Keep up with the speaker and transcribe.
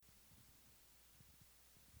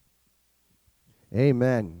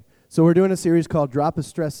Amen. So we're doing a series called Drop a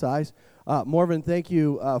Stress Size. Morven, thank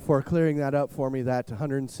you for clearing that up for me, that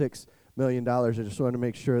 $106 million. I just wanted to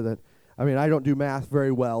make sure that, I don't do math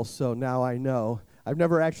very well, so now I know. I've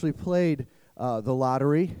never actually played the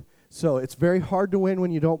lottery, so it's very hard to win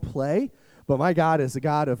when you don't play, but my God is a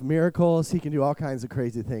God of miracles. He can do all kinds of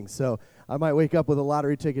crazy things. So I might wake up with a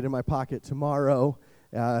lottery ticket in my pocket tomorrow,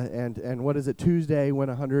 and what is it, Tuesday, win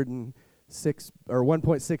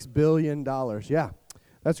 $1.6 billion. Yeah,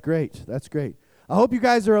 that's great. That's great. I hope you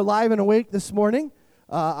guys are alive and awake this morning.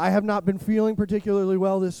 I have not been feeling particularly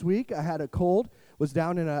well this week. I had a cold, was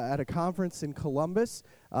down at a conference in Columbus.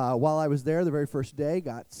 While I was there the very first day,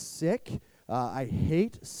 got sick. I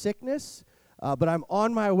hate sickness, but I'm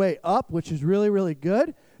on my way up, which is really, really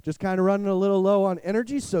good. Just kind of running a little low on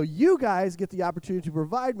energy, so you guys get the opportunity to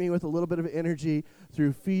provide me with a little bit of energy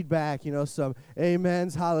through feedback, some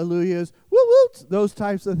amens, hallelujahs, woo-woots, those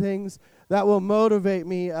types of things that will motivate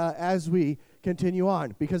me as we continue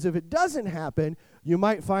on. Because if it doesn't happen, you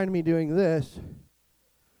might find me doing this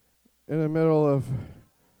in the middle of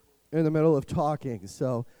talking.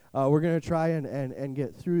 So we're going to try and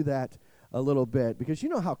get through that a little bit, because you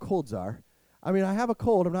know how colds are. I have a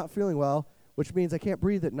cold, I'm not feeling well, which means I can't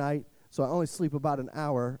breathe at night, so I only sleep about an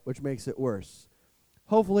hour, which makes it worse.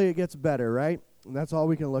 Hopefully it gets better, right? And that's all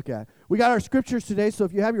we can look at. We got our scriptures today, so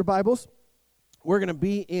if you have your Bibles, we're going to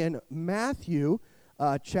be in Matthew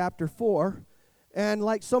chapter 4. And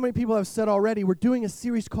like so many people have said already, we're doing a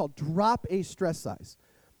series called Drop a Stress Size.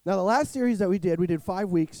 Now, the last series that we did 5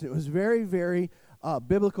 weeks, and it was very, very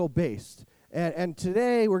biblical based. And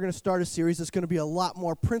today, we're going to start a series that's going to be a lot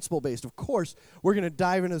more principle-based. Of course, we're going to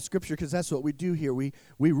dive into the Scripture, because that's what we do here. We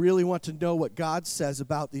really want to know what God says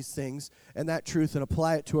about these things and that truth and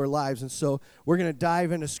apply it to our lives. And so we're going to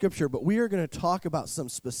dive into Scripture, but we are going to talk about some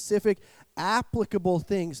specific, applicable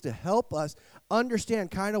things to help us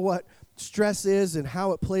understand kind of what stress is and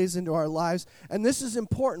how it plays into our lives. And this is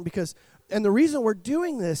important because, and the reason we're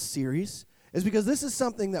doing this series is because this is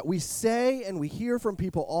something that we say and we hear from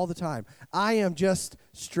people all the time. I am just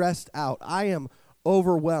stressed out. I am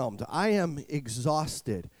overwhelmed. I am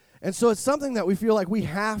exhausted. And so it's something that we feel like we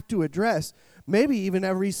have to address, maybe even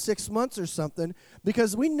every 6 months or something,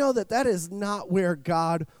 because we know that that is not where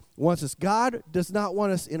God wants us. God does not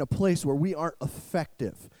want us in a place where we aren't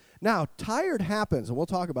effective. Now, tired happens, and we'll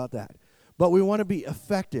talk about that. But we want to be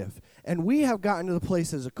effective. And we have gotten to the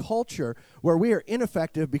place as a culture where we are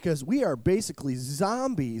ineffective because we are basically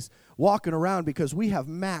zombies walking around because we have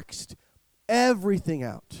maxed everything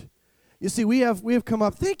out. You see, we have come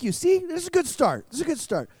up, thank you, see, this is a good start.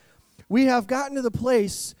 We have gotten to the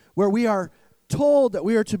place where we are told that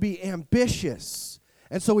we are to be ambitious.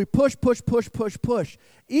 And so we push,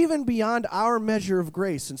 even beyond our measure of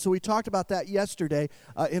grace. And so we talked about that yesterday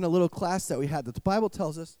in a little class that we had, that the Bible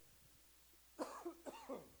tells us.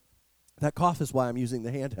 That cough is why I'm using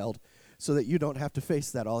the handheld, so that you don't have to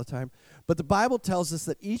face that all the time. But the Bible tells us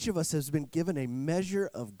that each of us has been given a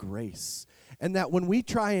measure of grace, and that when we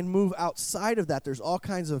try and move outside of that, there's all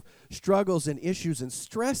kinds of struggles and issues and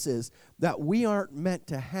stresses that we aren't meant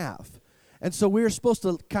to have. And so we're supposed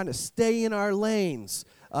to kind of stay in our lanes,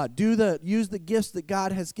 use the gifts that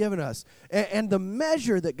God has given us, and the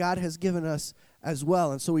measure that God has given us as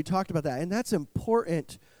well. And so we talked about that, and that's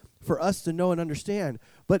important for us to know and understand.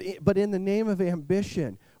 But in the name of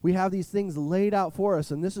ambition, we have these things laid out for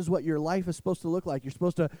us, and this is what your life is supposed to look like. You're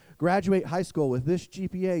supposed to graduate high school with this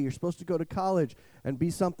GPA. You're supposed to go to college and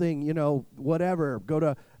be something, whatever. Go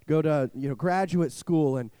to graduate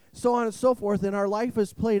school and so on and so forth, and our life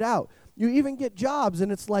is played out. You even get jobs,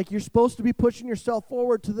 and it's like you're supposed to be pushing yourself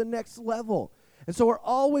forward to the next level. And so we're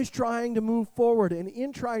always trying to move forward, and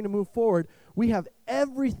in trying to move forward, we have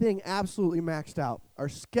everything absolutely maxed out. Our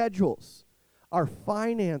schedules, our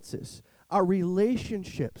finances, our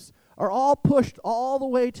relationships are all pushed all the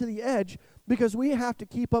way to the edge because we have to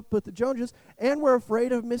keep up with the Joneses, and we're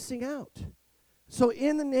afraid of missing out. So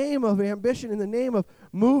in the name of ambition, in the name of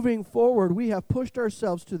moving forward, we have pushed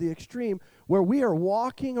ourselves to the extreme where we are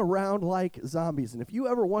walking around like zombies. And if you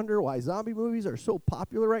ever wonder why zombie movies are so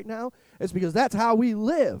popular right now, it's because that's how we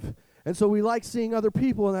live. And so we like seeing other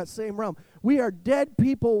people in that same realm. We are dead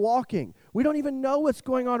people walking. We don't even know what's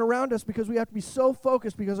going on around us because we have to be so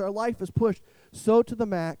focused because our life is pushed so to the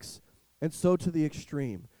max and so to the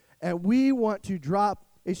extreme. And we want to drop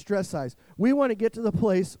a stress size. We want to get to the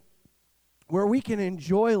place where we can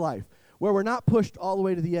enjoy life, where we're not pushed all the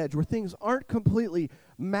way to the edge, where things aren't completely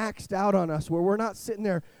maxed out on us, where we're not sitting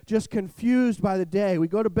there just confused by the day. We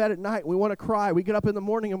go to bed at night, we want to cry. We get up in the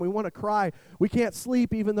morning and we want to cry. We can't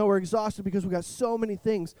sleep even though we're exhausted because we've got so many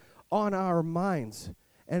things on our minds.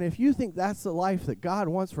 And if you think that's the life that God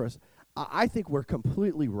wants for us, I think we're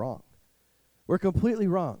completely wrong. We're completely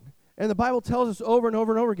wrong. And the Bible tells us over and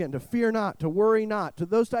over and over again to fear not, to worry not, to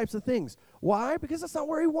those types of things. Why? Because that's not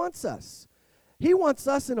where he wants us. He wants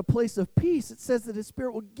us in a place of peace. It says that his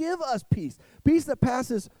Spirit will give us peace, peace that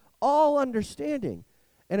passes all understanding.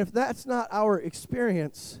 And if that's not our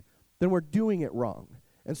experience, then we're doing it wrong.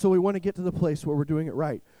 And so we want to get to the place where we're doing it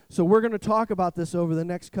right. So we're going to talk about this over the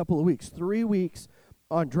next couple of weeks, 3 weeks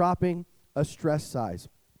on dropping a stress size.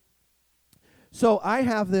 So I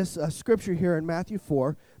have this scripture here in Matthew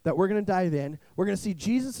 4 that we're going to dive in. We're going to see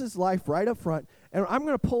Jesus' life right up front. And I'm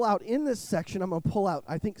going to pull out in this section, I'm going to pull out,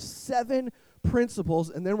 I think, 7 principles,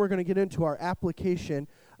 and then we're going to get into our application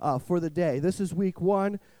for the day. This is week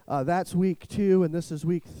 1, that's week 2, and this is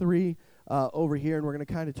week 3 over here. And we're going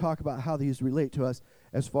to kind of talk about how these relate to us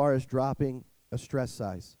as far as dropping a stress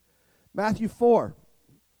size. Matthew 4,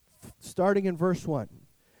 starting in verse 1.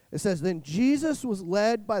 It says, "Then Jesus was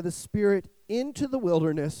led by the Spirit into the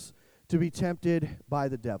wilderness to be tempted by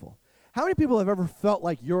the devil." How many people have ever felt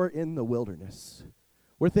like you're in the wilderness,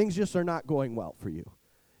 where things just are not going well for you?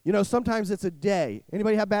 You know, sometimes it's a day.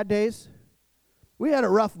 Anybody have bad days? We had a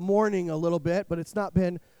rough morning a little bit, but it's not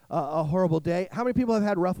been a horrible day. How many people have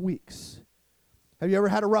had rough weeks? Have you ever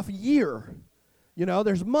had a rough year? You know,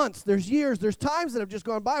 there's months, there's years, there's times that have just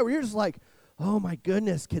gone by where you're just like, oh my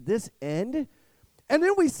goodness, could this end? And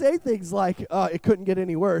then we say things like, it couldn't get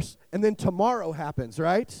any worse, and then tomorrow happens,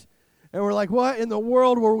 right? And we're like, what in the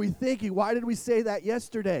world were we thinking? Why did we say that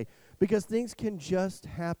yesterday? Because things can just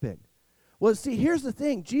happen. Well, see, here's the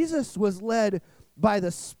thing. Jesus was led by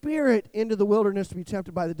the Spirit into the wilderness to be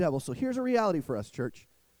tempted by the devil. So here's a reality for us, church,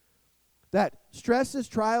 that stresses,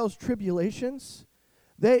 trials, tribulations,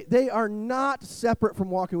 they are not separate from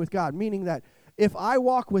walking with God, meaning that if I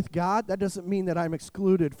walk with God, that doesn't mean that I'm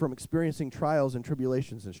excluded from experiencing trials and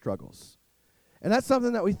tribulations and struggles. And that's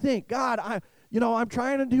something that we think, God, I'm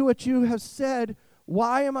trying to do what you have said.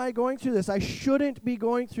 Why am I going through this? I shouldn't be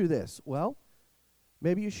going through this. Well,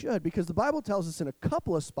 maybe you should, because the Bible tells us in a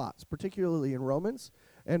couple of spots, particularly in Romans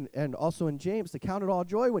and also in James, to count it all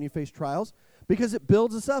joy when you face trials, because it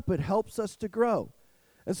builds us up. It helps us to grow.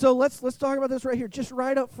 And so let's talk about this right here, just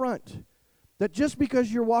right up front. That just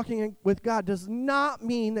because you're walking with God does not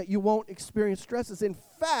mean that you won't experience stresses. In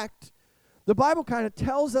fact, the Bible kind of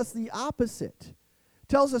tells us the opposite. It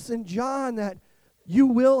tells us in John that you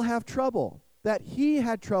will have trouble, that he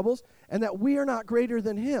had troubles, and that we are not greater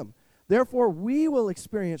than him. Therefore, we will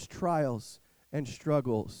experience trials and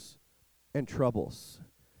struggles and troubles.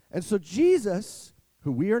 And so Jesus,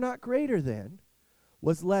 who we are not greater than,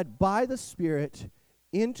 was led by the Spirit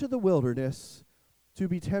into the wilderness to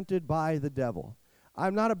be tempted by the devil.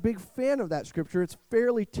 I'm not a big fan of that scripture. It's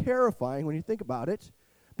fairly terrifying when you think about it,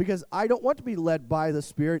 because I don't want to be led by the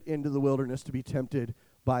Spirit into the wilderness to be tempted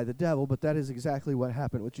by the devil, but that is exactly what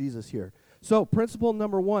happened with Jesus here. So, principle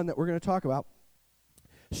number 1 that we're going to talk about,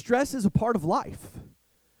 stress is a part of life.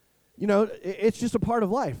 You know, it's just a part of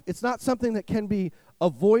life. It's not something that can be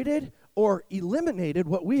avoided or eliminated.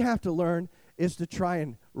 What we have to learn is to try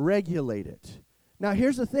and regulate it. Now,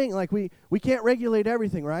 here's the thing, like we can't regulate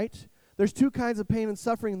everything, right? There's 2 kinds of pain and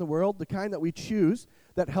suffering in the world, the kind that we choose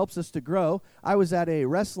that helps us to grow. I was at a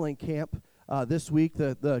wrestling camp this week.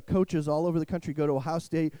 The coaches all over the country go to Ohio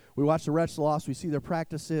State. We watch the wrestle-offs. We see their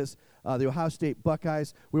practices, the Ohio State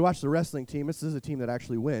Buckeyes. We watch the wrestling team. This is a team that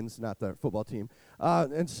actually wins, not the football team.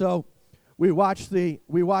 And so we watch their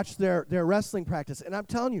wrestling practice. And I'm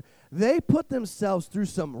telling you, they put themselves through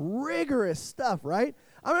some rigorous stuff, right?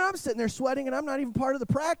 I mean, I'm sitting there sweating, and I'm not even part of the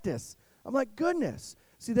practice. I'm like, goodness.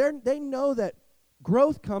 See, they know that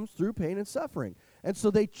growth comes through pain and suffering. And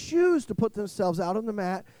so they choose to put themselves out on the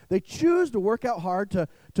mat. They choose to work out hard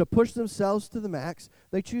to push themselves to the max.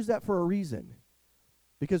 They choose that for a reason,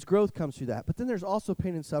 because growth comes through that. But then there's also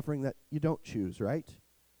pain and suffering that you don't choose, right?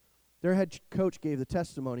 Their head coach gave his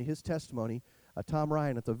testimony, Tom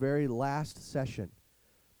Ryan, at the very last session.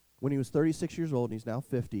 When he was 36 years old and he's now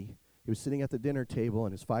 50, he was sitting at the dinner table,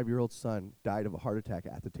 and his 5-year-old son died of a heart attack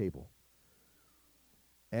at the table.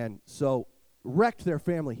 And so wrecked their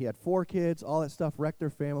family. He had 4 kids, all that stuff, wrecked their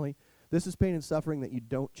family. This is pain and suffering that you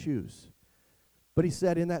don't choose. But he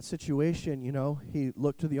said in that situation, you know, he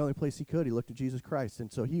looked to the only place he could. He looked to Jesus Christ.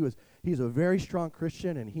 And so he's a very strong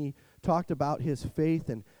Christian, and he talked about his faith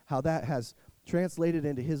and how that has translated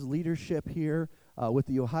into his leadership here with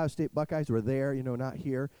the Ohio State Buckeyes. We're there, you know, not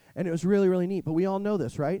here. And it was really, really neat. But we all know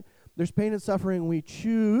this, right? There's pain and suffering we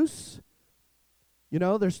choose. You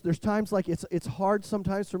know, there's times like it's hard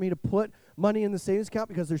sometimes for me to put money in the savings account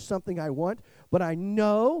because there's something I want, but I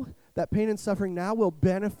know that pain and suffering now will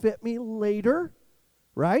benefit me later.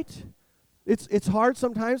 right? It's hard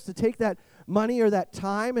sometimes to take that money or that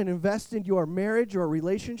time and invest in your marriage or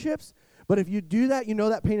relationships. But if you do that, you know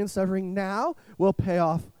that pain and suffering now will pay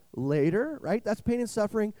off later, right? That's pain and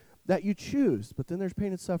suffering that you choose. But then there's pain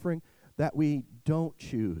and suffering that we don't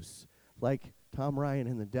choose, like Tom Ryan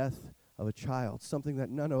and the death of a child, something that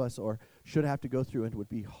none of us or should have to go through and would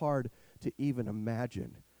be hard to even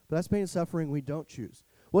imagine. But that's pain and suffering we don't choose.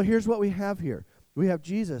 Well, here's what we have here. We have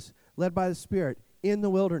Jesus led by the Spirit in the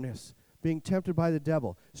wilderness, being tempted by the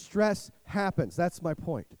devil. Stress happens. That's my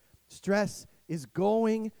point. Stress is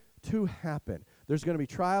going to happen. There's going to be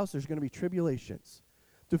trials. There's going to be tribulations.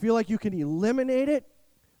 To feel like you can eliminate it,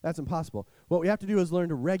 that's impossible. What we have to do is learn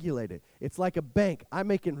to regulate it. It's like a bank. I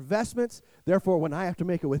make investments. Therefore, when I have to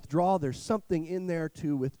make a withdrawal, there's something in there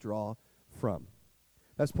to withdraw from.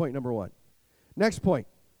 That's point number 1. Next point.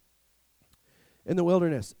 In the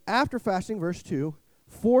wilderness, after fasting, verse 2,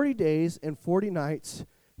 40 days and 40 nights,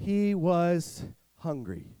 he was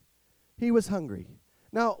hungry. He was hungry.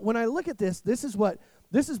 Now, when I look at this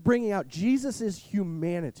is bringing out Jesus'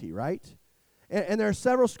 humanity, right? And there are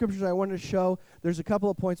several scriptures I wanted to show. There's a couple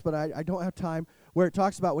of points, but I don't have time, where it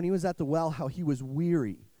talks about when he was at the well, how he was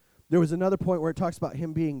weary. There was another point where it talks about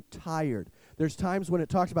him being tired. There's times when it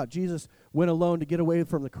talks about Jesus went alone to get away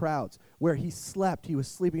from the crowds, where he slept. He was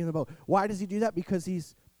sleeping in the boat. Why does he do that? Because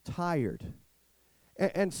he's tired.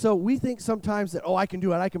 And so we think sometimes that, I can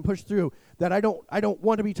do it, I can push through, that I don't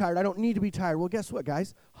want to be tired, I don't need to be tired. Well, guess what,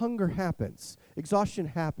 guys? Hunger happens. Exhaustion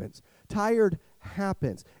happens. Tired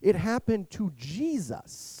happens. It happened to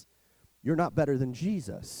Jesus. You're not better than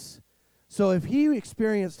Jesus. So if he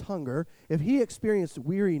experienced hunger, if he experienced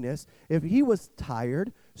weariness, if he was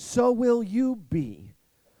tired, so will you be.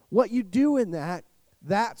 What you do in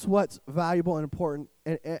that's what's valuable and important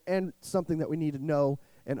and something that we need to know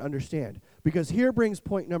and understand. Because here brings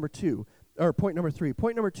point number 3. Point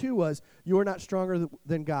number 2 was, you are not stronger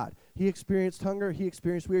than God. He experienced hunger, he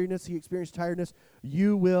experienced weariness, he experienced tiredness.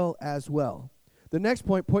 You will as well. The next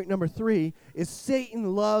point number 3, is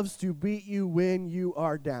Satan loves to beat you when you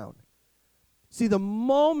are down. See, the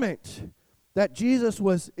moment that Jesus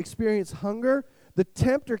experienced hunger, the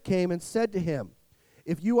tempter came and said to him,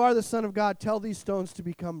 if you are the Son of God, tell these stones to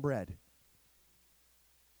become bread.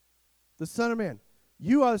 The Son of Man.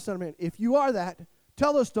 You are the Son of Man. If you are that,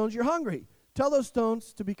 tell those stones you're hungry. Tell those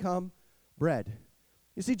stones to become bread.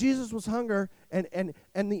 You see, Jesus was hunger, and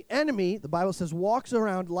the enemy, the Bible says, walks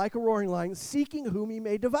around like a roaring lion, seeking whom he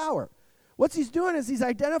may devour. What he's doing is he's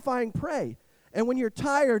identifying prey. And when you're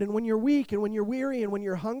tired, and when you're weak, and when you're weary, and when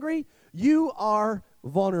you're hungry, you are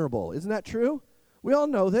vulnerable. Isn't that true? We all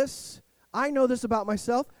know this. I know this about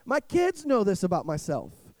myself. My kids know this about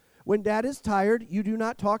myself. When dad is tired, you do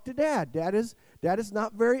not talk to dad. Dad is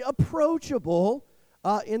not very approachable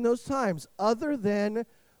in those times, other than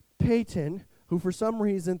Peyton, who for some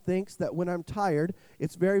reason thinks that when I'm tired,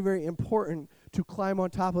 it's very, very important to climb on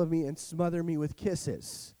top of me and smother me with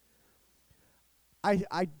kisses.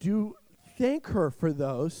 I do thank her for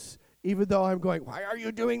those, even though I'm going, why are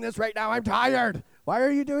you doing this right now? I'm tired. Why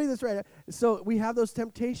are you doing this right now? So we have those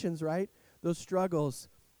temptations, right? Those struggles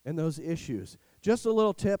and those issues. Just a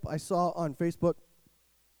little tip I saw on Facebook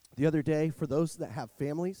the other day for those that have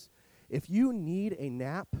families. If you need a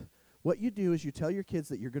nap, what you do is you tell your kids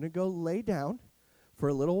that you're going to go lay down for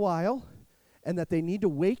a little while and that they need to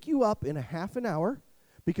wake you up in a half an hour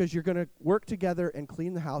because you're going to work together and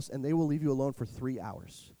clean the house, and they will leave you alone for 3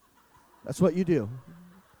 hours. That's what you do.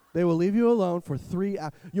 They will leave you alone for 3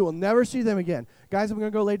 hours. You will never see them again. Guys, I'm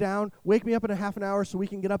going to go lay down. Wake me up in a half an hour so we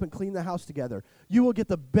can get up and clean the house together. You will get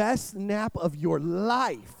the best nap of your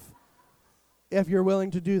life if you're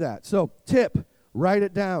willing to do that. So, tip, write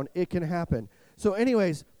it down. It can happen. So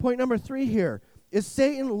anyways, point number 3 here is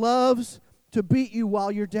Satan loves to beat you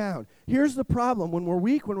while you're down. Here's the problem. When we're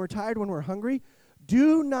weak, when we're tired, when we're hungry,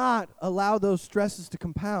 do not allow those stresses to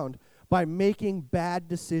compound by making bad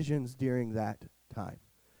decisions during that time.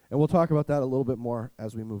 And we'll talk about that a little bit more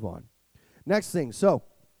as we move on. Next thing, so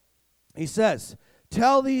he says,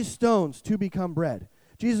 tell these stones to become bread.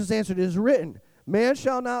 Jesus answered, it is written, man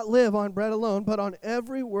shall not live on bread alone, but on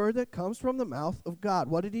every word that comes from the mouth of God.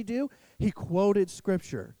 What did he do? He quoted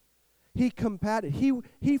Scripture. He combated.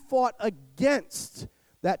 He fought against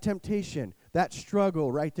that temptation, that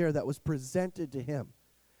struggle right there that was presented to him.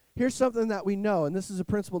 Here's something that we know, and this is a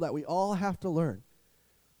principle that we all have to learn.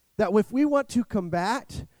 That if we want to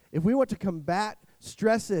combat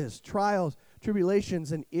stresses, trials,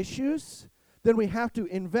 tribulations, and issues, then we have to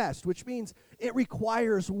invest, which means it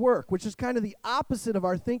requires work, which is kind of the opposite of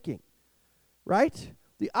our thinking, right?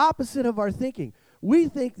 The opposite of our thinking. We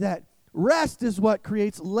think that rest is what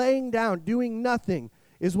creates laying down, doing nothing,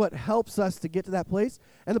 is what helps us to get to that place.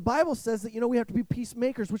 And the Bible says that, we have to be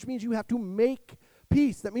peacemakers, which means you have to make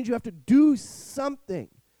peace. That means you have to do something.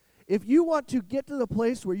 If you want to get to the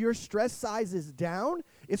place where your stress size is down,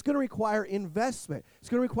 it's going to require investment. It's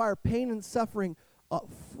going to require pain and suffering up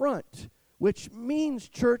front, which means,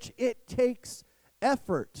 church, it takes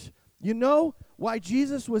effort. You know why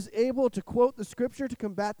Jesus was able to quote the Scripture to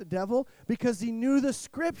combat the devil? Because he knew the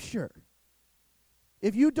Scripture.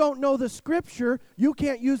 If you don't know the Scripture, you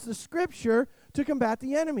can't use the Scripture to combat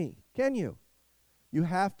the enemy, can you? You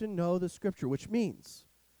have to know the Scripture, which means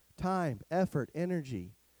time, effort,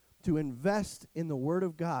 energy, to invest in the Word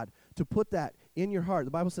of God, to put that in your heart.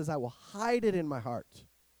 The Bible says, I will hide it in my heart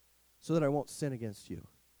so that I won't sin against you,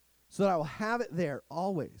 so that I will have it there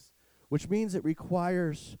always, which means it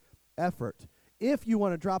requires effort. If you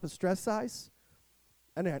want to drop a stress size,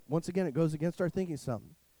 and once again, it goes against our thinking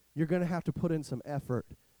some, you're going to have to put in some effort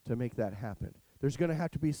to make that happen. There's going to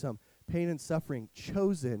have to be some pain and suffering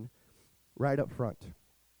chosen right up front.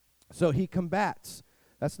 So he combats.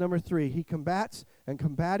 That's number 3. He combats, and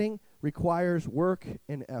combating requires work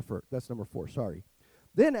and effort. That's number 4, sorry.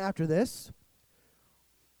 Then after this,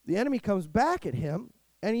 the enemy comes back at him,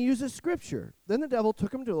 and he uses Scripture. Then the devil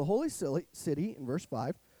took him to the holy city, in verse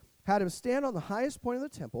 5, had him stand on the highest point of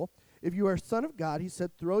the temple. If you are a son of God, he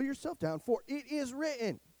said, throw yourself down, for it is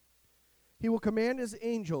written, he will command his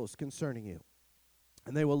angels concerning you,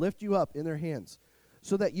 and they will lift you up in their hands,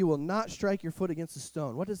 so that you will not strike your foot against a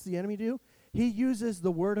stone. What does the enemy do? He uses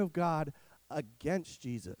the Word of God against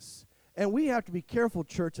Jesus. And we have to be careful,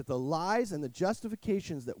 church, at the lies and the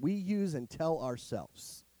justifications that we use and tell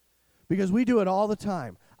ourselves. Because we do it all the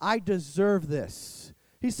time. I deserve this.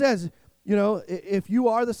 He says, if you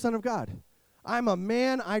are the Son of God, I'm a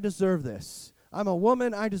man, I deserve this. I'm a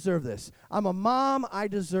woman, I deserve this. I'm a mom, I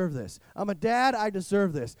deserve this. I'm a dad, I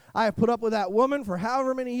deserve this. I have put up with that woman for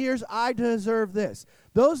however many years, I deserve this.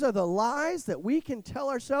 Those are the lies that we can tell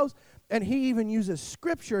ourselves, and he even uses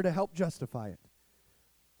Scripture to help justify it.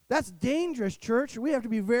 That's dangerous, church. We have to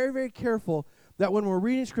be very, very careful that when we're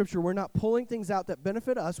reading Scripture, we're not pulling things out that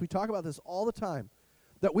benefit us. We talk about this all the time.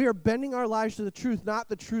 That we are bending our lives to the truth, not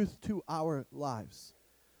the truth to our lives.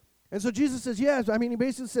 And so Jesus says, yes. He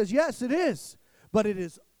basically says, yes, it is. But it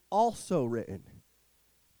is also written.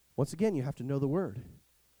 Once again, you have to know the Word.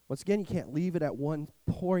 Once again, you can't leave it at one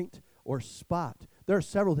point or spot. There are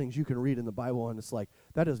several things you can read in the Bible, and it's like,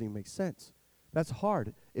 that doesn't even make sense. That's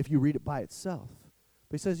hard if you read it by itself.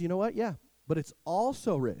 But he says, you know what? Yeah, but it's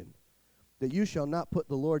also written that you shall not put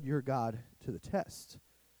the Lord your God to the test.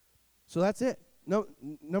 So that's it. No,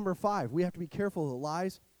 number 5, we have to be careful of the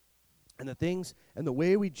lies and the things and the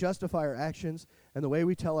way we justify our actions and the way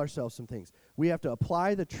we tell ourselves some things. We have to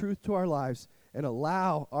apply the truth to our lives and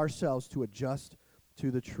allow ourselves to adjust to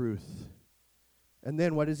the truth. And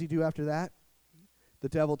then what does he do after that? The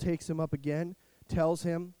devil takes him up again, tells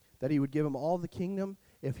him that he would give him all the kingdom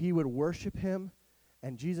if he would worship him.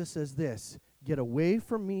 And Jesus says this, get away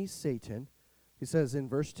from me, Satan. He says in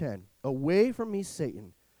verse 10, away from me,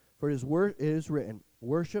 Satan, for it is written,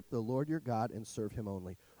 worship the Lord your God and serve him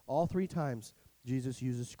only. All 3 times Jesus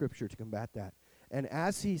uses Scripture to combat that. And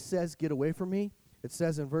as he says, get away from me, it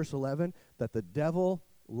says in verse 11 that the devil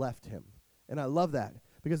left him. And I love that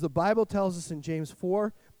because the Bible tells us in James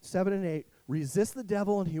 4, 7 and 8, resist the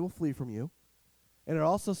devil and he will flee from you. And it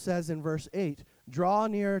also says in verse 8, draw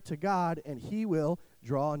near to God and he will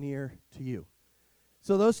draw near to you.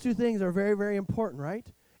 So those 2 things are very, very important, right?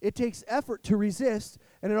 It takes effort to resist,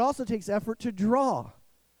 and it also takes effort to draw.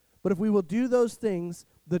 But if we will do those things,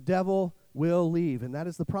 the devil will leave. And that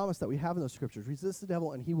is the promise that we have in those Scriptures. Resist the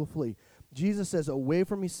devil, and he will flee. Jesus says, away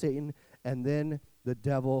from me, Satan, and then the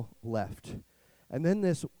devil left. And then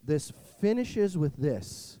this finishes with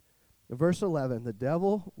this. In verse 11, the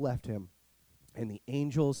devil left him, and the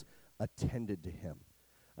angels attended to him.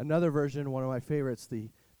 Another version, one of my favorites, the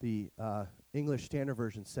English Standard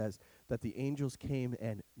Version says that the angels came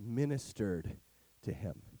and ministered to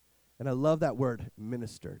him. And I love that word,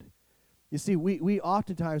 ministered. You see, we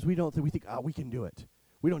oftentimes, we think, we can do it.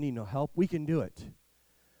 We don't need no help. We can do it.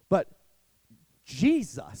 But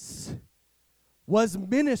Jesus was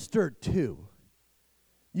ministered to.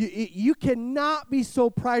 You cannot be so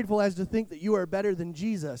prideful as to think that you are better than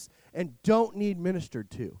Jesus and don't need ministered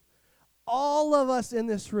to. All of us in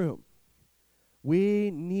this room,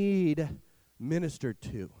 we need ministered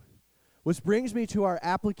to. Which brings me to our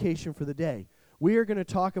application for the day. We are going to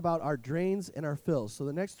talk about our drains and our fills. So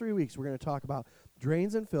the next 3 weeks, we're going to talk about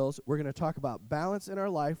drains and fills. We're going to talk about balance in our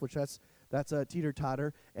life, which that's a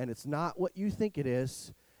teeter-totter, and it's not what you think it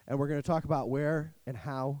is. And we're going to talk about where and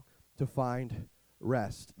how to find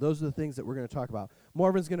rest. Those are the things that we're going to talk about.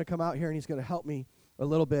 Marvin's going to come out here, and he's going to help me a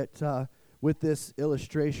little bit with this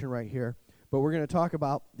illustration right here. But we're going to talk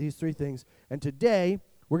about these three things. And today,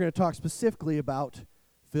 we're going to talk specifically about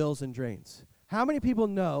fills and drains. How many people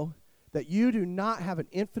know that you do not have an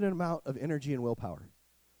infinite amount of energy and willpower?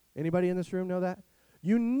 Anybody in this room know that?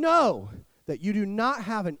 You know that you do not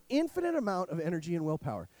have an infinite amount of energy and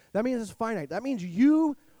willpower. That means it's finite. That means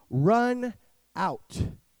you run out.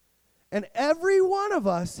 And every one of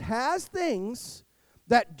us has things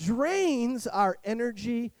that drains our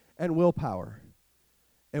energy and willpower.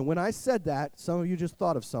 And when I said that, some of you just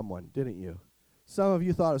thought of someone, didn't you? Some of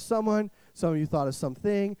you thought of someone, some of you thought of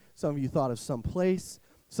something, some of you thought of some place.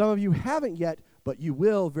 Some of you haven't yet, but you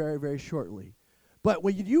will very, very shortly. But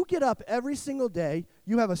when you get up every single day,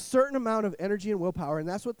 you have a certain amount of energy and willpower, and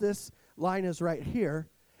that's what this line is right here.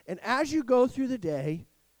 And as you go through the day,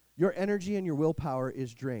 your energy and your willpower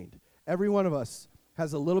is drained. Every one of us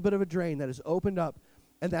has a little bit of a drain that is opened up,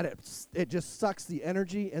 and that it just sucks the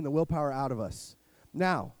energy and the willpower out of us.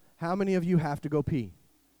 Now, how many of you have to go pee?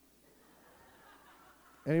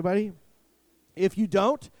 Anybody? If you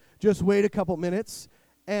don't, just wait a couple minutes,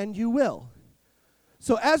 and you will.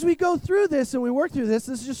 So as we go through this and we work through this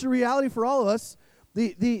is just a reality for all of us.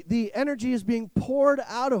 The energy is being poured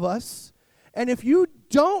out of us. And if you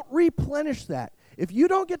don't replenish that, if you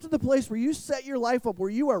don't get to the place where you set your life up, where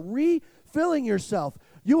you are refilling yourself,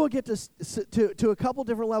 you will get to a couple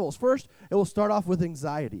different levels. First, it will start off with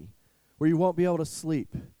anxiety, where you won't be able to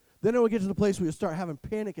sleep. Then it will get to the place where you'll start having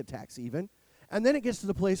panic attacks even. And then it gets to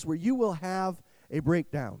the place where you will have a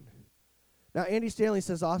breakdown. Now, Andy Stanley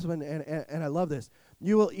says awesome, and I love this.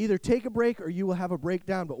 You will either take a break or you will have a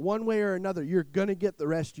breakdown, but one way or another, you're going to get the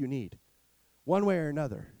rest you need. One way or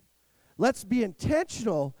another. Let's be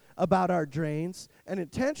intentional about our drains and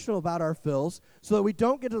intentional about our fills so that we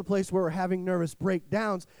don't get to the place where we're having nervous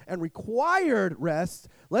breakdowns and required rest.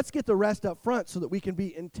 Let's get the rest up front so that we can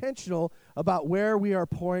be intentional about where we are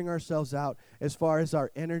pouring ourselves out as far as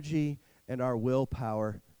our energy and our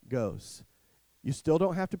willpower goes. You still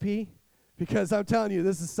don't have to pee? Because I'm telling you,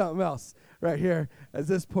 this is something else right here as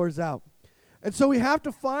this pours out. And so we have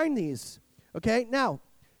to find these. Okay, now,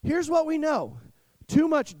 here's what we know. Too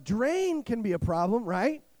much drain can be a problem,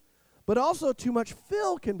 right? But also too much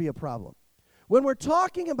fill can be a problem. When we're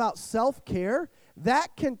talking about self-care,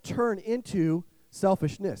 that can turn into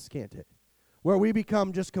selfishness, can't it? Where we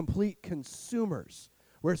become just complete consumers,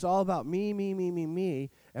 where it's all about me,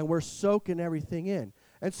 and we're soaking everything in.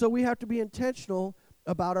 And so we have to be intentional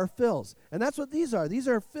about our fills. And that's what these are. These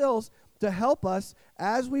are fills to help us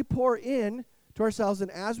as we pour in to ourselves and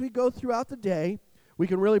as we go throughout the day, we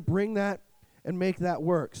can really bring that and make that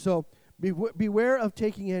work. So beware of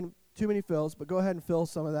taking in too many fills, but go ahead and fill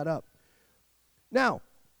some of that up. Now,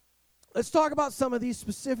 let's talk about some of these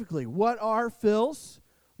specifically. What are fills?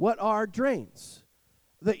 What are drains?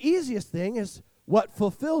 The easiest thing is what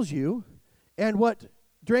fulfills you and what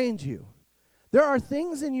drains you. There are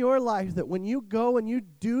things in your life that when you go and you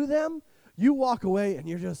do them, you walk away and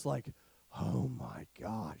you're just like, oh my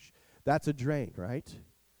gosh, that's a drain, right?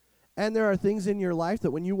 And there are things in your life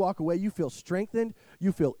that when you walk away, you feel strengthened,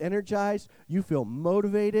 you feel energized, you feel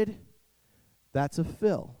motivated. That's a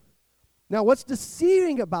fill. Now, what's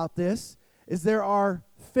deceiving about this is there are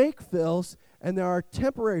fake fills and there are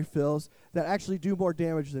temporary fills that actually do more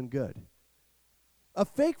damage than good. A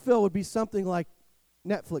fake fill would be something like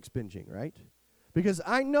Netflix binging, right? Because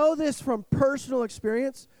I know this from personal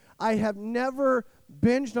experience. I have never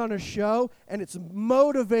binged on a show, and it's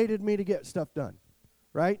motivated me to get stuff done,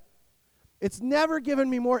 right? It's never given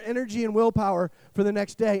me more energy and willpower for the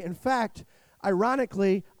next day. In fact,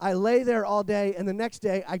 ironically, I lay there all day, and the next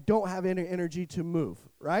day, I don't have any energy to move,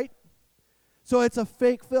 right? So it's a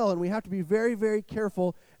fake fill, and we have to be very, very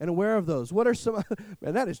careful and aware of those. What are some,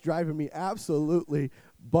 man, that is driving me absolutely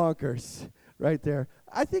bonkers right there.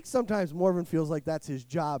 I think sometimes Morven feels like that's his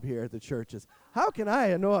job here at the church is, how can I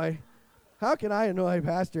annoy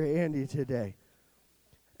Pastor Andy today?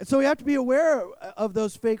 And so we have to be aware of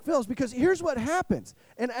those fake fills because here's what happens.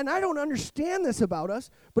 And I don't understand this about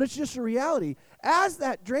us, but it's just a reality. As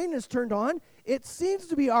that drain is turned on, it seems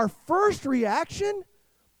to be our first reaction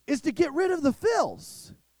is to get rid of the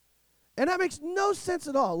fills. And that makes no sense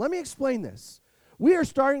at all. Let me explain this. We are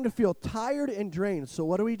starting to feel tired and drained. So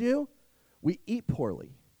what do? We eat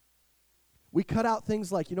poorly. We cut out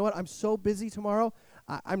things like, you know what, I'm so busy tomorrow,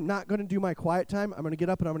 I'm not going to do my quiet time. I'm going to get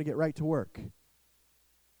up and I'm going to get right to work.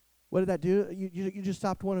 What did that do? You just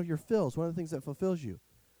stopped one of your fills, one of the things that fulfills you.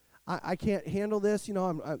 I can't handle this. You know,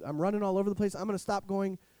 I'm running all over the place. I'm going to stop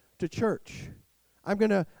going to church. I'm going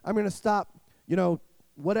to stop,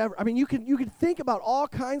 whatever. I mean, you can think about all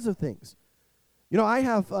kinds of things. You know, I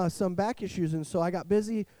have some back issues, and so I got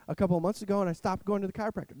busy a couple of months ago, and I stopped going to the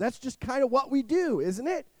chiropractor. That's just kind of what we do, isn't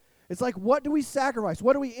it? It's like, what do we sacrifice?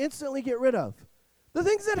 What do we instantly get rid of? The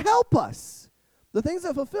things that help us, the things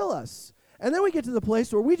that fulfill us. And then we get to the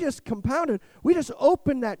place where we just compounded, we just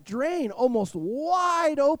opened that drain almost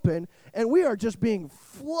wide open, and we are just being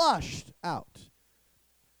flushed out.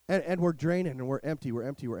 And we're draining, and we're empty.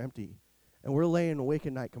 And we're laying awake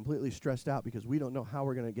at night completely stressed out because we don't know how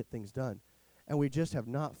we're going to get things done. And we just have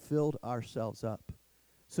not filled ourselves up.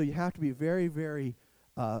 So you have to be very, very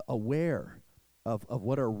aware of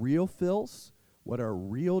what are real fills, what are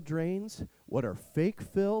real drains, what are fake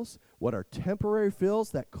fills, what are temporary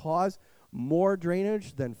fills that cause more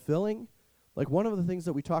drainage than filling. Like one of the things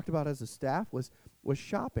that we talked about as a staff was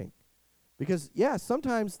shopping. Because, yeah,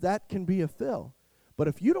 sometimes that can be a fill. But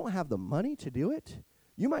if you don't have the money to do it,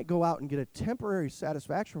 you might go out and get a temporary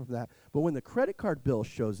satisfaction from that. But when the credit card bill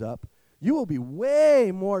shows up, you will be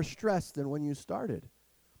way more stressed than when you started.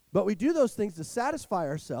 But we do those things to satisfy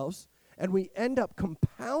ourselves, and we end up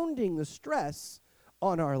compounding the stress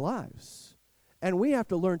on our lives. And we have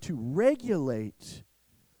to learn to regulate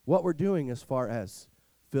what we're doing as far as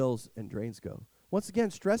fills and drains go. Once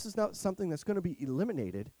again, stress is not something that's going to be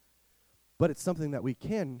eliminated, but it's something that we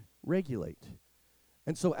can regulate.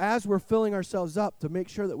 And so as we're filling ourselves up to make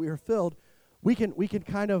sure that we are filled, we can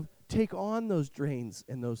kind of take on those drains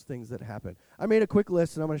and those things that happen. I made a quick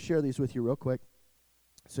list, and I'm going to share these with you real quick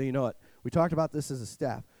so you know it. We talked about this as a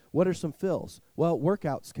staff. What are some fills? Well,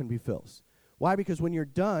 workouts can be fills. Why? Because when you're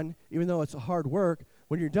done, even though it's hard work,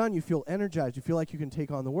 when you're done, you feel energized. You feel like you can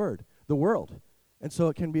take on the world. And so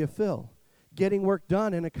it can be a fill. Getting work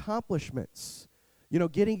done and accomplishments. You know,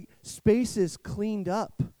 getting spaces cleaned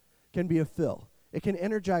up can be a fill. It can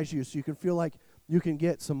energize you so you can feel like you can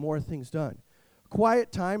get some more things done.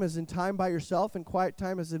 Quiet time is in time by yourself, and quiet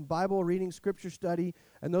time is in Bible reading, scripture study,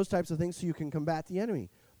 and those types of things so you can combat the enemy.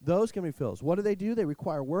 Those can be fills. What do? They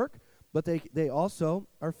require work, but they also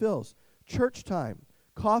are fills. Church time,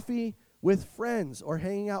 coffee with friends, or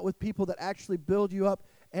hanging out with people that actually build you up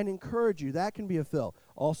and encourage you. That can be a fill.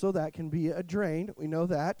 Also, that can be a drain. We know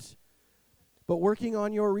that. But working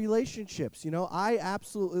on your relationships. You know, I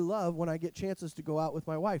absolutely love when I get chances to go out with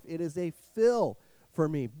my wife. It is a fill for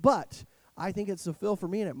me. But I think it's a fill for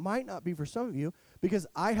me, and it might not be for some of you, because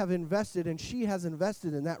I have invested and she has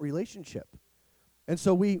invested in that relationship. And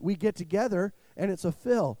so we get together, and it's a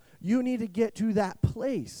fill. You need to get to that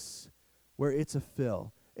place where it's a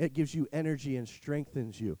fill. It gives you energy and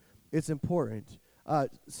strengthens you. It's important.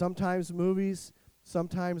 Sometimes movies,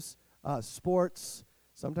 sometimes sports.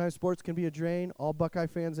 Sometimes sports can be a drain. All Buckeye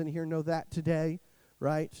fans in here know that today,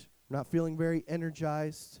 right? Not feeling very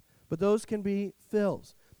energized. But those can be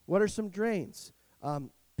fills. What are some drains?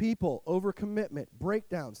 People, overcommitment,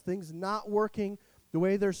 breakdowns, things not working the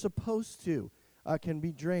way they're supposed to can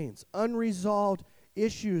be drains. Unresolved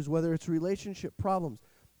issues, whether it's relationship problems,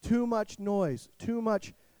 too much noise, too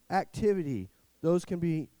much activity, those can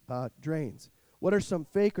be drains. What are some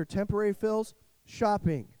fake or temporary fills?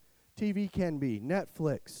 Shopping. TV can be.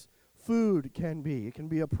 Netflix. Food can be. It can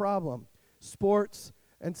be a problem. Sports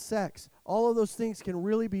and sex. All of those things can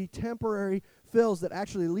really be temporary fills that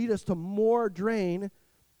actually lead us to more drain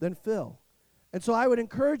than fill. And so I would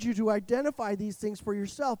encourage you to identify these things for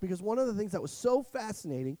yourself, because one of the things that was so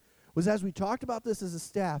fascinating was, as we talked about this as a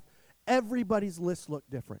staff, everybody's list looked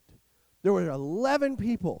different. There were 11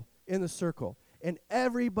 people in the circle, and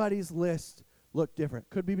everybody's list looked different.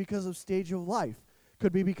 Could be because of stage of life.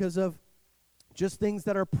 Could be because of just things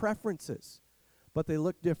that are preferences. But they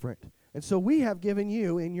look different. And so we have given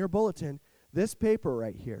you in your bulletin this paper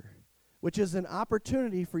right here, which is an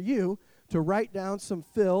opportunity for you to write down some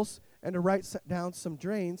fills and to write down some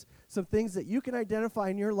drains, some things that you can identify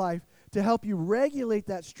in your life to help you regulate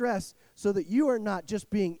that stress so that you are not just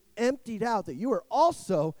being emptied out, that you are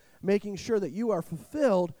also making sure that you are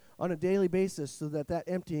fulfilled on a daily basis so that that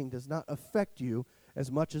emptying does not affect you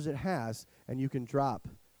as much as it has, and you can drop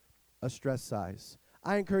a stress size.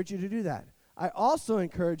 I encourage you to do that. I also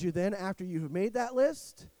encourage you then, after you've made that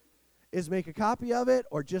list, is make a copy of it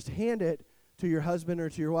or just hand it to your husband or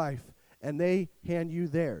to your wife, and they hand you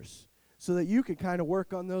theirs so that you can kind of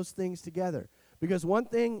work on those things together. Because one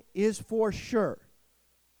thing is for sure,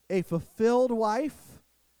 a fulfilled wife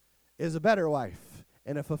is a better wife,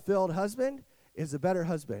 and a fulfilled husband is a better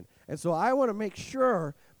husband. And so I want to make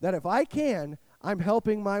sure that if I can, I'm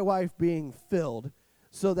helping my wife being filled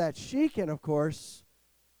so that she can, of course,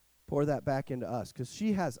 pour that back into us, because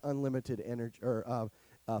she has unlimited energy, or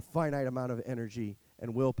a finite amount of energy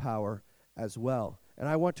and willpower as well. And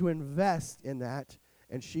I want to invest in that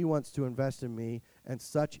and she wants to invest in me, and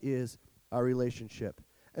such is our relationship.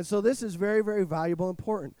 And so this is very, very valuable and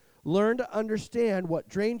important. Learn to understand what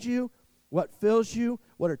drains you, what fills you,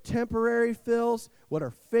 what are temporary fills, what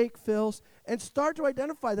are fake fills, and start to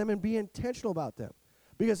identify them and be intentional about them.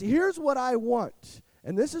 Because here's what I want,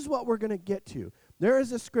 and this is what we're going to get to. There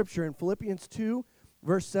is a scripture in Philippians 2,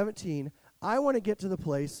 verse 17. I want to get to the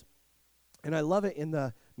place, and I love it in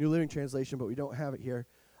the New Living Translation, but we don't have it here.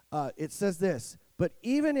 It says this, but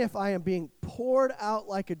even if I am being poured out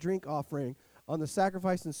like a drink offering on the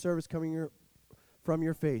sacrifice and service coming from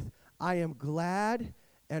your faith, I am glad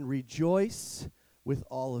and rejoice with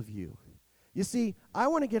all of you. You see, I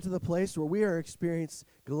want to get to the place where we are experiencing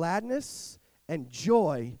gladness and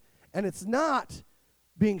joy, and it's not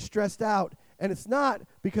being stressed out, and it's not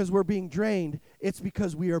because we're being drained, it's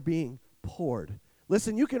because we are being poured.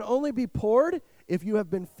 Listen, you can only be poured if you have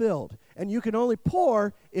been filled, and you can only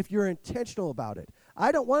pour if you're intentional about it.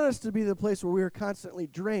 I don't want us to be the place where we are constantly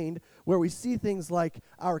drained, where we see things like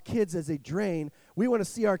our kids as a drain. We want to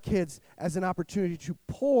see our kids as an opportunity to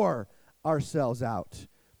pour ourselves out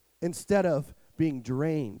instead of being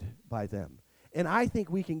drained by them. And I think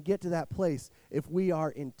we can get to that place if we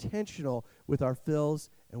are intentional with our fills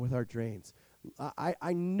and with our drains.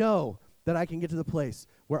 I know that I can get to the place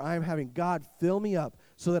where I'm having God fill me up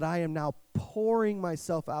so that I am now pouring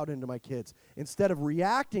myself out into my kids instead of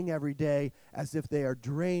reacting every day as if they are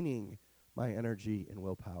draining my energy and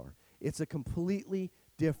willpower. It's a completely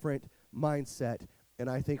different mindset, and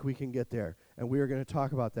I think we can get there. And we are going to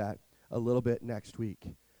talk about that a little bit next week.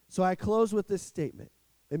 So I close with this statement.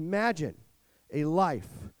 Imagine a life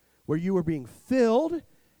where you are being filled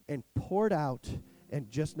and poured out and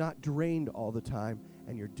just not drained all the time,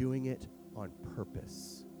 and you're doing it on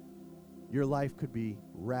purpose. Your life could be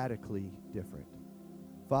radically different.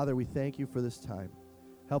 Father, we thank you for this time.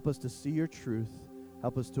 Help us to see your truth.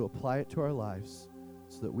 Help us to apply it to our lives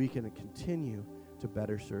so that we can continue to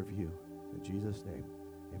better serve you. In Jesus' name,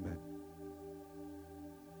 amen.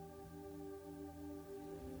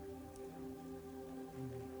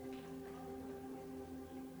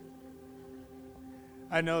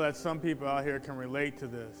 I know that some people out here can relate to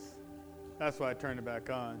this. That's why I turned it back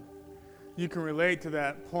on. You can relate to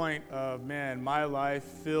that point of, man, my life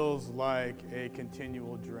feels like a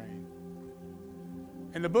continual drain.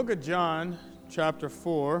 In the book of John, chapter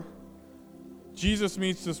 4, Jesus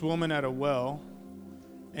meets this woman at a well,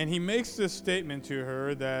 and he makes this statement to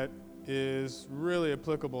her that is really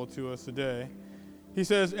applicable to us today. He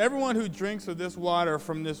says, everyone who drinks of this water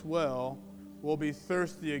from this well will be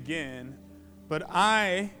thirsty again, but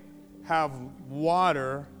I have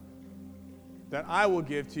water that I will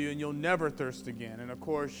give to you, and you'll never thirst again. And of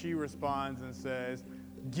course, she responds and says,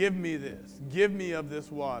 give me this. Give me of this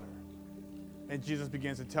water. And Jesus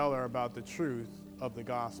begins to tell her about the truth of the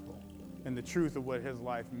gospel and the truth of what his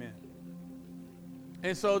life meant.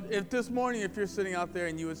 And so if this morning, if you're sitting out there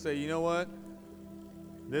and you would say, you know what?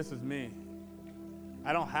 This is me.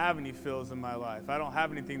 I don't have any fills in my life. I don't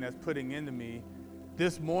have anything that's putting into me.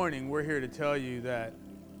 This morning, we're here to tell you that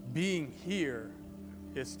being here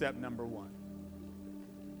is step number one.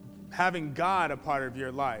 Having God a part of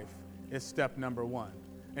your life is step number one.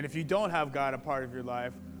 And if you don't have God a part of your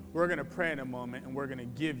life, we're going to pray in a moment, and we're going to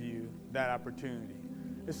give you that opportunity.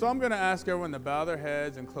 And so I'm going to ask everyone to bow their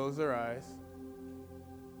heads and close their eyes.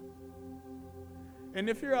 And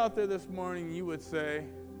if you're out there this morning, you would say,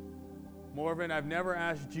 Morven, I've never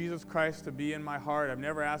asked Jesus Christ to be in my heart. I've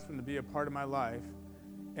never asked him to be a part of my life.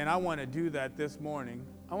 And I want to do that this morning.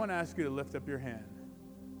 I want to ask you to lift up your hand.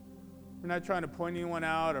 We're not trying to point anyone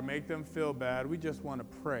out or make them feel bad. We just want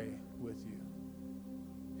to pray with you.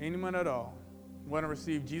 Anyone at all want to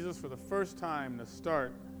receive Jesus for the first time to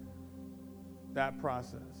start that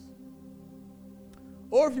process?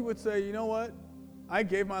 Or if you would say, you know what? I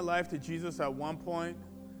gave my life to Jesus at one point,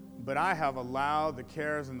 but I have allowed the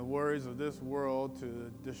cares and the worries of this world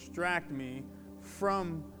to distract me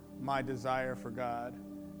from my desire for God.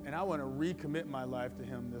 And I want to recommit my life to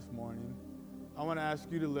him this morning. I want to ask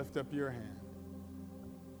you to lift up your hand.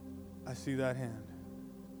 I see that hand.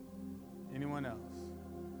 Anyone else?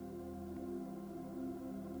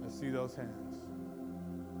 I see those hands.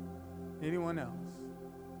 Anyone else?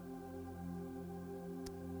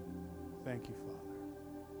 Thank you, Father.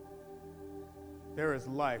 There is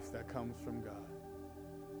life that comes from God.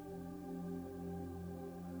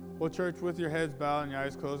 Well, church, with your heads bowed and your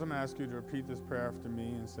eyes closed, I'm going to ask you to repeat this prayer after me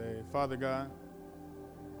and say, Father God,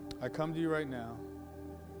 I come to you right now,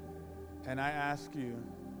 and I ask you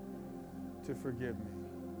to forgive me.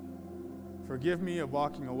 Forgive me of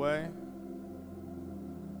walking away.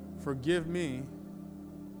 Forgive me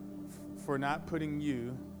for not putting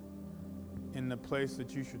you in the place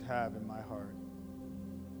that you should have in my heart.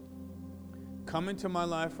 Come into my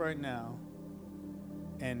life right now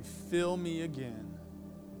and fill me again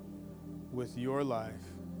with your life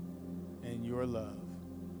and your love.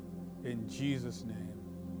 In Jesus' name,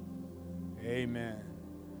 amen.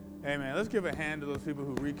 Amen. Let's give a hand to those people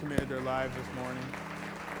who recommitted their lives this morning.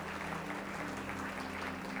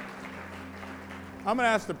 I'm going to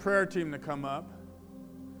ask the prayer team to come up.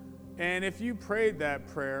 And if you prayed that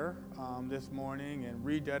prayer this morning and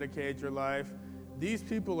rededicated your life, these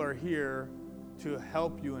people are here to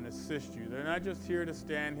help you and assist you. They're not just here to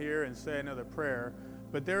stand here and say another prayer,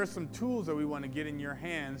 but there are some tools that we want to get in your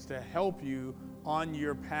hands to help you on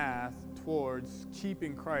your path towards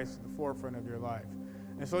keeping Christ at the forefront of your life.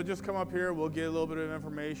 And so just come up here, we'll get a little bit of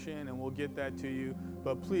information and we'll get that to you.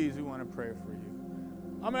 But please, we want to pray for you.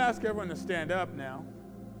 I'm going to ask everyone to stand up now.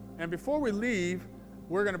 And before we leave,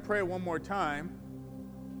 we're going to pray one more time.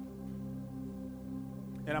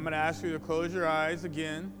 And I'm going to ask you to close your eyes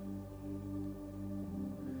again.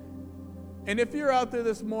 And if you're out there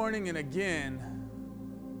this morning and again,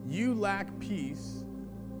 you lack peace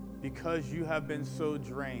because you have been so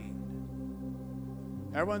drained.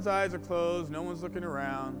 Everyone's eyes are closed, no one's looking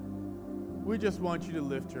around. We just want you to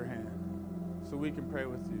lift your hand so we can pray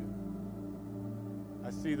with you. I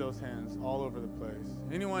see those hands all over the place.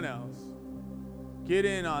 Anyone else? Get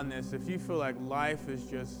in on this if you feel like life is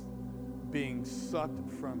just being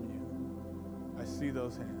sucked from you. I see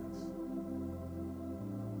those hands.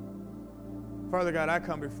 Father God, I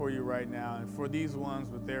come before you right now, and for these ones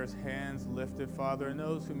with their hands lifted, Father, and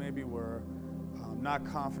those who maybe were not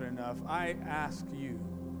confident enough, I ask you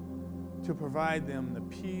to provide them the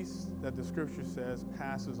peace that the Scripture says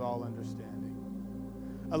passes all understanding.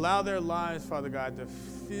 Allow their lives, Father God, to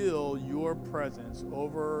feel your presence,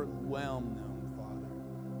 overwhelm them,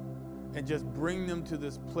 Father, and just bring them to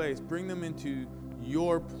this place, bring them into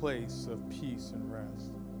your place of peace and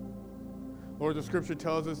rest. Lord, the Scripture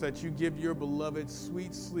tells us that you give your beloved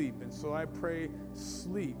sweet sleep, and so I pray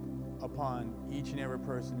sleep upon each and every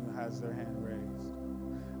person who has their hand raised.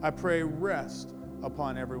 I pray rest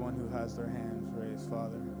upon everyone who has their hands raised,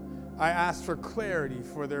 Father. I ask for clarity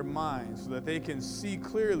for their minds so that they can see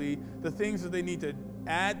clearly the things that they need to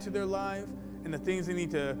add to their life and the things they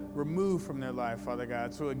need to remove from their life, Father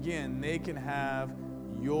God, so again, they can have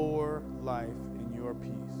your life and your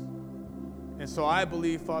peace. And so I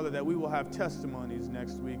believe, Father, that we will have testimonies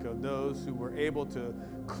next week of those who were able to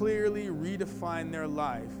clearly redefine their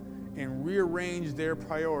life and rearrange their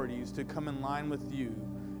priorities to come in line with you.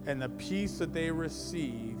 And the peace that they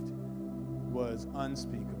received was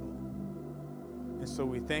unspeakable. And so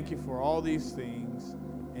we thank you for all these things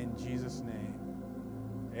in Jesus' name.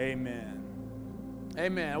 Amen.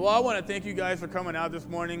 Amen. Well, I want to thank you guys for coming out this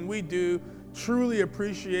morning. We do truly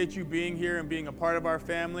appreciate you being here and being a part of our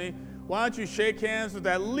family. Why don't you shake hands with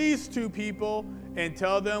at least 2 people and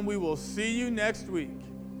tell them we will see you next week.